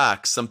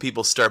stocks. Some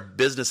people start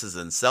businesses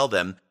and sell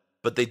them.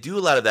 But they do a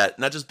lot of that,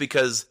 not just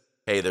because,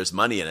 hey, there's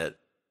money in it.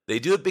 They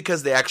do it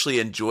because they actually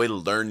enjoy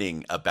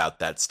learning about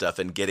that stuff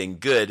and getting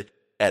good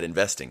at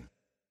investing.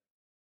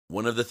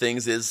 One of the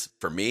things is,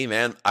 for me,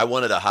 man, I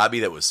wanted a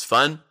hobby that was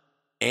fun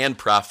and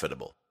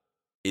profitable.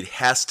 It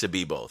has to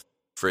be both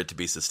for it to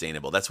be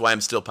sustainable. That's why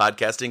I'm still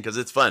podcasting, because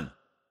it's fun,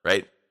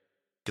 right?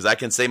 Because I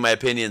can say my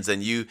opinions,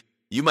 and you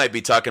might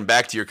be talking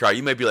back to your car.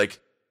 You might be like,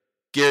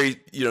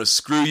 Gary,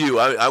 screw you.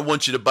 I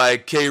want you to buy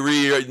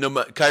Kyrie no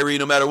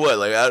matter what.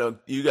 Like,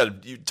 you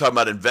talking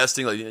about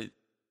investing, like,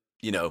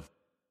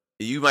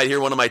 you might hear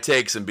one of my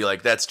takes and be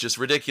like, that's just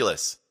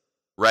ridiculous.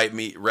 Write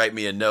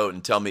me a note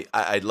and tell me.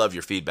 I love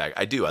your feedback.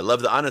 I do. I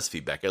love the honest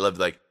feedback. I love,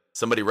 like,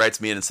 somebody writes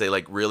me in and say,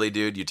 like, really,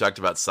 dude, you talked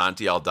about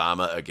Santi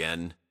Aldama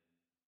again.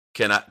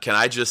 Can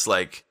I just,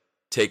 like,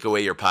 take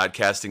away your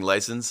podcasting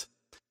license?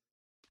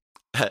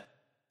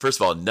 First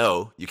of all,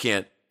 no, you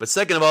can't. But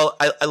second of all,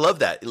 I love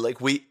that. Like,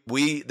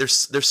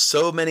 there's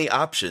so many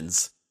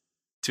options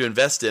to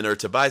invest in or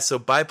to buy. So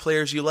buy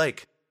players you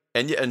like,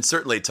 and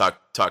certainly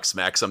talk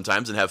smack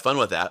sometimes and have fun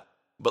with that.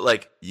 But,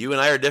 like, you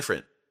and I are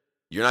different.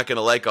 You're not going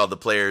to like all the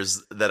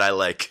players that I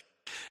like.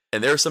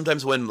 And there are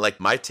sometimes when, like,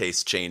 my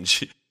tastes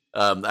change.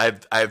 I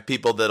have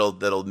people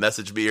that'll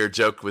message me or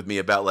joke with me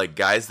about, like,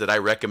 guys that I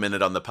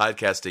recommended on the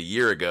podcast a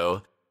year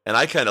ago, and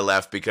I kind of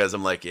laugh because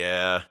I'm like,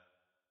 yeah,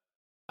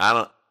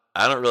 I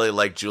don't really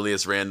like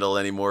Julius Randle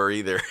anymore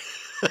either.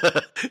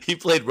 He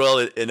played well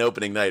in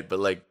opening night, but,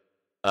 like,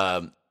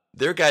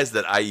 there are guys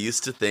that I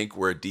used to think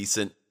were a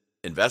decent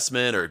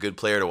investment or a good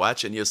player to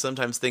watch, and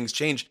sometimes things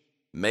change.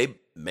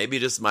 Maybe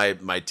just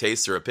my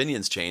tastes or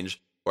opinions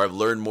change, or I've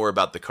learned more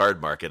about the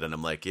card market, and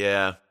I'm like,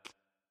 yeah,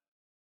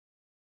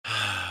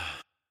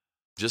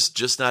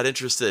 just not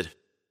interested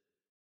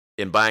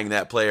in buying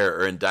that player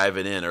or in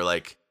diving in. Or,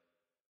 like,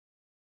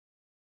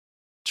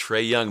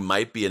 Trae Young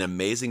might be an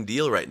amazing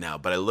deal right now,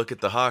 but I look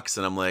at the Hawks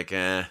and I'm like,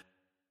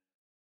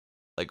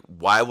 like,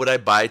 why would I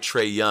buy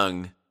Trae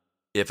Young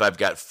if I've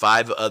got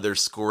 5 other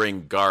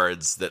scoring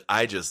guards that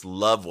I just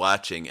love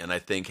watching and I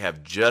think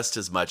have just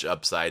as much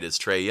upside as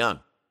Trae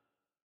Young?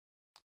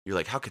 You're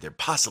like, how could there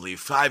possibly be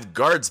 5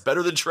 guards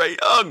better than Trae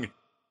Young?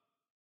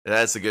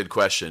 That's a good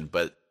question,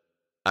 but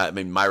I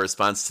mean, my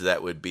response to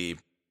that would be,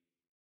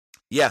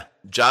 yeah,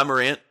 Ja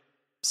Morant,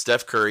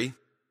 Steph Curry,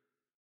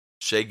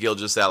 Shai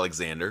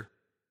Gilgeous-Alexander.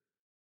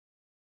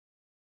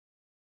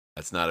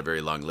 That's not a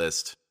very long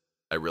list.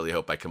 I really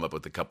hope I come up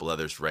with a couple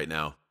others right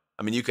now.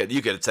 I mean, you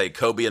could say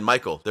Kobe and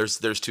Michael. There's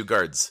 2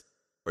 guards.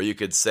 Or you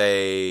could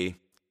say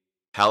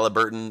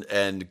Halliburton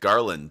and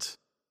Garland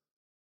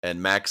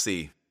and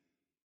Maxey.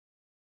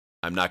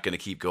 I'm not going to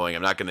keep going.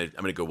 I'm going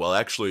to go, well,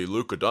 actually,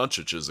 Luka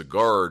Doncic is a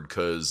guard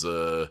because,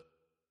 all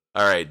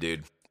right,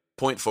 dude,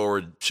 point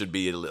forward should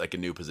be like a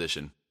new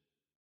position.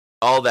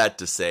 All that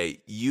to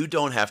say, you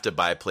don't have to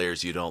buy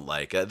players you don't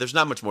like. There's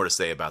not much more to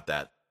say about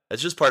that.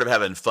 That's just part of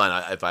having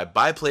fun. If I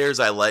buy players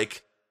I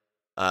like,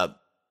 I'm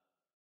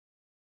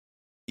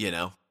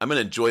going to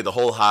enjoy the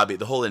whole hobby,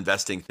 the whole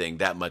investing thing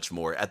that much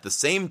more. At the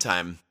same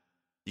time,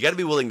 you got to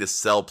be willing to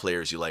sell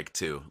players you like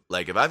too.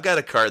 Like, if I've got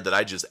a card that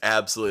I just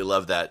absolutely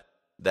love, that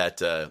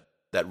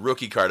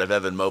rookie card of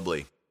Evan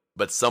Mobley,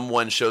 but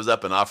someone shows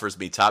up and offers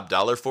me top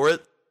dollar for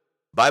it,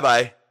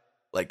 bye-bye.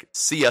 Like,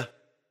 see ya.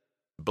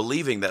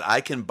 Believing that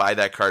I can buy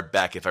that card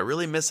back. If I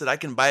really miss it, I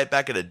can buy it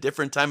back at a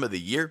different time of the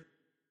year.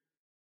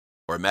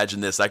 Or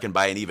imagine this, I can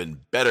buy an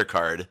even better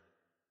card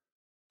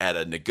at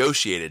a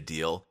negotiated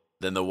deal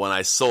than the one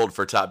I sold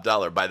for top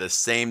dollar by the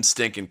same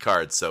stinking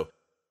card. So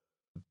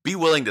be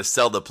willing to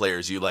sell the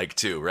players you like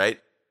too, right?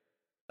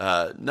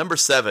 Number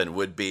 7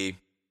 would be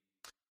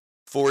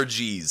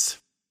 4Gs.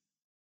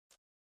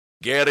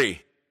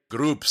 Gary,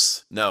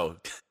 groups. No,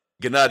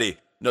 Gennady.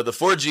 No, the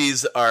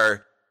 4Gs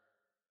are,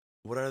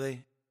 what are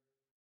they?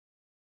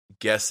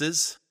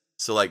 Guesses.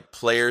 So, like,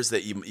 players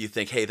that you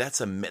think, hey,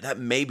 that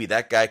maybe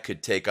that guy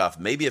could take off.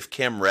 Maybe if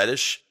Cam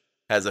Reddish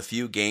has a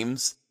few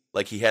games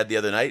like he had the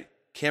other night,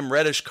 Cam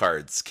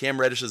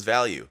Reddish's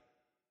value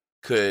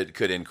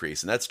could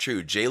increase. And that's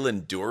true.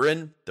 Jalen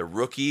Duren, the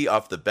rookie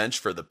off the bench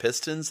for the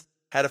Pistons,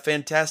 had a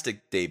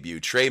fantastic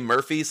debut. Trey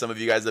Murphy, some of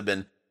you guys have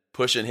been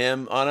pushing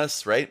him on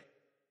us, right?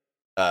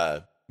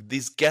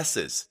 These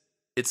guesses.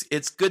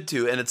 It's good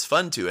to, and it's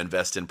fun to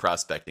invest in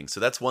prospecting. So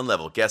that's one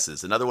level,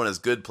 guesses. Another one is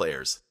good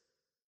players.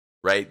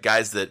 Right?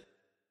 Guys that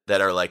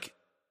are, like,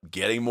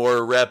 getting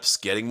more reps,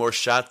 getting more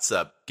shots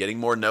up, getting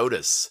more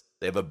notice.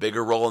 They have a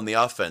bigger role in the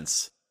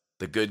offense.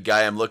 The good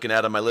guy I'm looking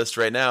at on my list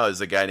right now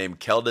is a guy named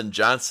Keldon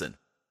Johnson,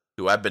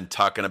 who I've been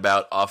talking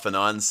about off and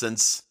on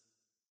since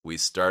we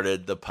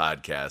started the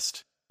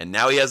podcast. And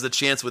now he has the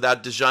chance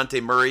without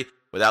DeJounte Murray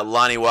Without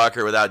Lonnie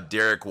Walker, without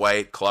Derek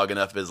White clogging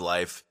up his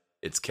life,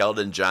 it's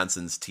Keldon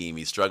Johnson's team.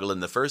 He struggled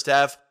in the first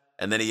half,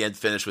 and then he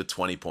finished with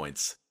 20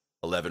 points,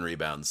 11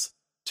 rebounds,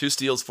 2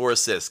 steals, 4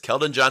 assists.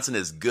 Keldon Johnson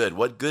is good.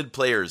 What good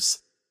players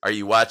are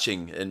you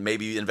watching and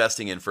maybe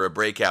investing in for a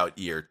breakout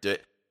year?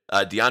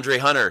 DeAndre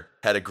Hunter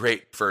had a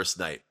great first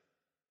night.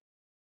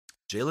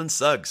 Jalen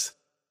Suggs,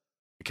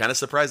 kind of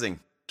surprising,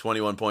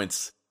 21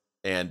 points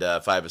and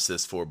 5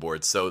 assists, 4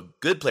 boards. So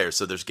good players.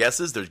 So there's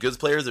guesses, there's good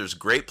players, there's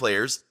great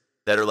players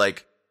that are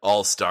like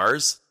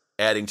all-stars,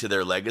 adding to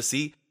their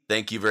legacy.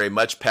 Thank you very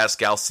much,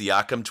 Pascal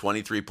Siakam,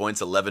 23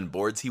 points, 11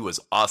 boards. He was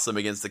awesome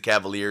against the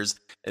Cavaliers,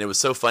 and it was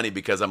so funny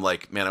because I'm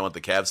like, man, I want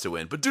the Cavs to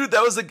win. But dude,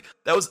 that was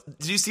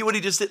did you see what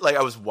he just did? Like,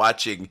 I was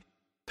watching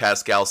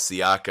Pascal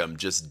Siakam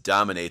just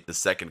dominate the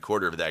second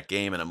quarter of that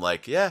game, and I'm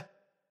like, yeah,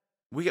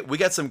 we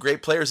got some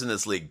great players in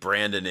this league.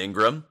 Brandon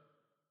Ingram,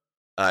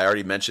 I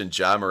already mentioned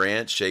Ja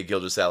Morant, Shai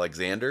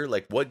Gilgeous-Alexander.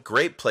 Like, what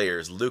great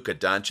players, Luka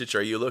Doncic,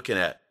 are you looking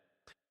at?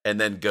 And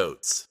then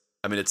GOATs.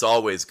 I mean, it's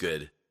always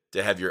good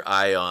to have your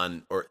eye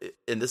on,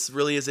 and this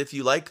really is if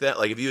you like that,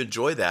 like if you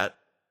enjoy that,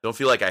 don't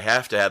feel like I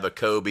have to have a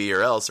Kobe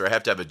or else, or I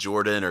have to have a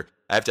Jordan, or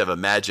I have to have a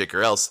Magic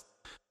or else.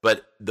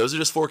 But those are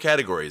just 4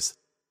 categories.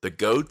 The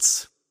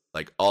GOATs,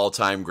 like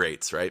all-time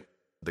greats, right?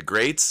 The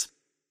greats,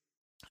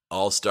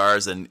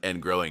 all-stars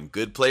and growing.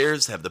 Good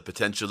players have the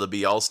potential to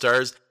be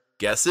all-stars.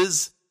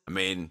 Guesses, I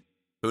mean,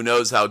 who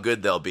knows how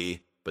good they'll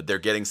be, but they're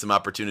getting some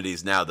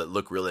opportunities now that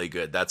look really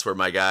good. That's where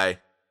my guy,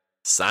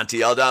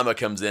 Santi Aldama,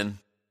 comes in.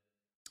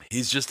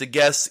 He's just a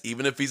guess.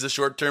 Even if he's a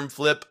short-term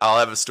flip, I'll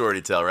have a story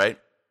to tell, right?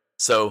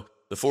 So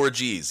the 4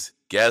 G's,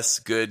 guess,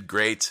 good,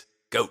 great,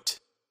 GOAT.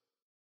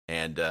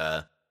 And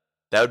that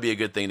would be a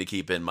good thing to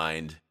keep in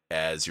mind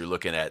as you're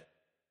looking at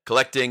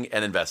collecting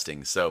and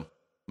investing. So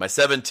my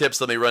 7 tips,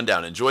 let me run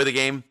down. Enjoy the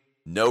game.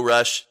 No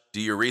rush. Do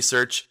your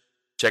research.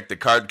 Check the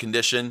card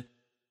condition.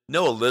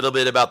 Know a little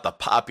bit about the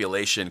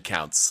population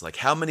counts. Like,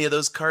 how many of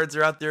those cards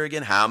are out there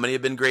again? How many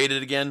have been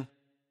graded again?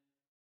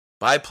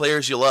 Buy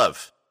players you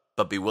love,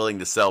 but be willing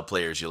to sell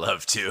players you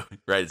love too,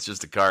 right? It's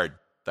just a card.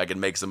 If I can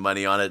make some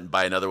money on it and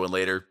buy another one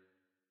later,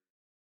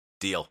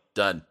 deal,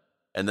 done.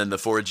 And then the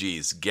 4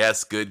 G's,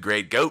 guess, good,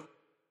 great, GOAT.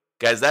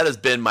 Guys, that has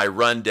been my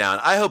rundown.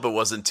 I hope it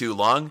wasn't too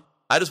long.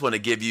 I just want to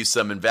give you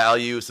some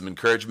value, some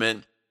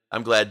encouragement.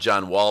 I'm glad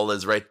John Wall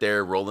is right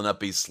there, rolling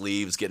up his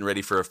sleeves, getting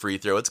ready for a free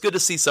throw. It's good to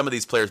see some of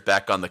these players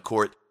back on the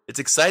court. It's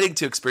exciting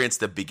to experience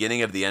the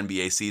beginning of the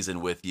NBA season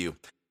with you.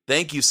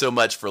 Thank you so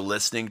much for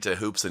listening to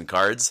Hoops and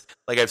Cards.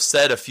 Like I've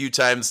said a few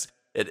times,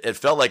 it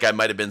felt like I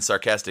might have been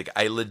sarcastic.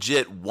 I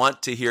legit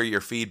want to hear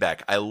your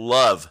feedback. I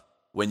love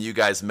when you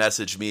guys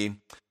message me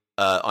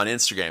on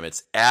Instagram.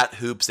 It's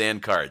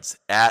 @HoopsAndCards,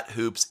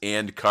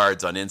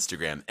 @HoopsAndCards on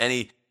Instagram.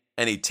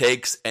 Any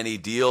takes, any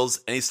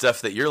deals, any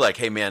stuff that you're like,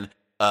 hey man,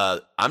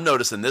 I'm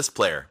noticing this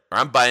player, or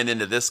I'm buying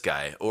into this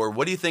guy, or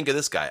what do you think of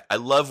this guy? I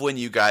love when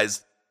you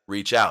guys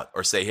reach out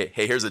or say,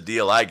 hey, here's a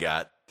deal I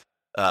got.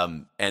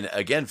 And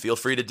again, feel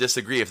free to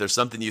disagree if there's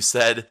something you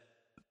said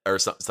or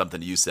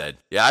something you said.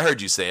 Yeah, I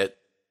heard you say it.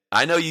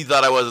 I know you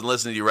thought I wasn't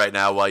listening to you right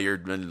now while you're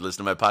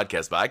listening to my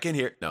podcast, but I can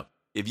hear. No,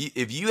 if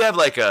you have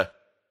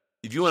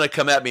if you want to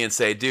come at me and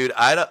say, dude,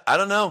 I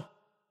don't know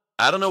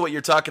what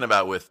you're talking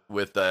about with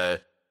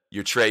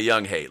your Trae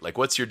Young hate. Like,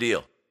 what's your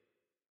deal?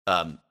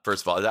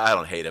 First of all, I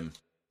don't hate him,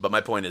 but my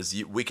point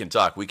is we can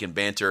talk, we can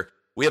banter.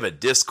 We have a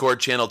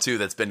Discord channel too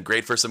that's been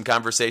great for some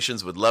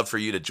conversations. Would love for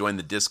you to join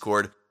the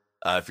Discord.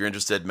 If you're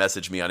interested,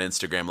 message me on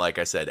Instagram, like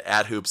I said,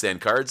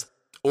 @HoopsAndCards,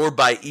 or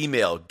by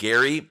email,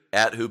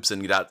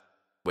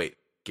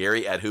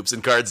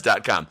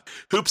 Gary@hoopsandcards.com.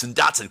 Hoops and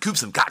dots and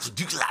coops and cops.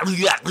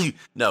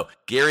 No,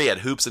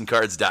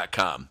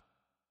 Gary@hoopsandcards.com.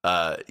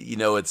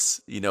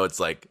 It's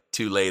like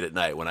too late at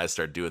night when I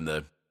start doing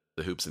the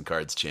Hoops and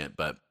Cards chant.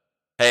 But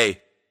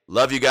hey,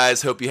 love you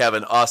guys. Hope you have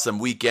an awesome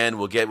weekend.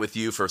 We'll get with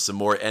you for some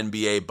more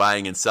NBA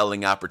buying and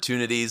selling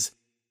opportunities.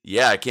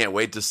 Yeah, I can't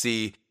wait to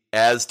see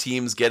as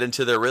teams get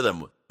into their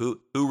rhythm, who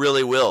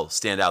really will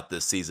stand out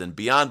this season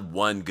beyond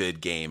one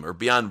good game or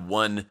beyond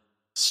one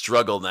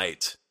struggle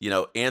night.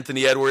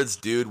 Anthony Edwards,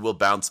 dude, will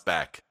bounce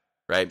back,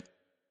 right?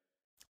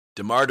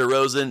 DeMar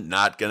DeRozan,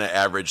 not going to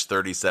average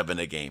 37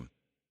 a game.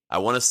 I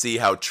want to see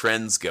how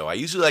trends go. I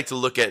usually like to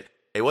look at,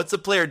 hey, what's a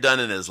player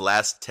done in his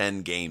last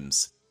 10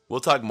 games?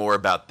 We'll talk more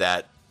about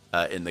that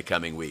in the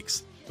coming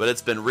weeks. But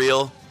it's been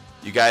real.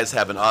 You guys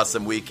have an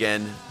awesome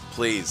weekend.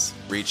 Please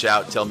reach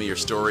out, tell me your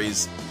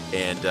stories,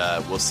 and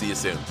we'll see you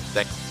soon.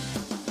 Thanks.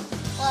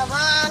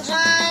 LeBron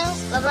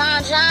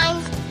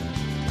James.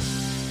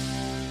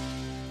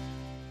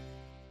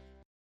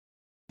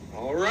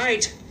 All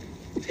right.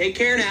 Take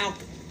care now.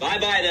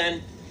 Bye-bye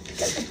then.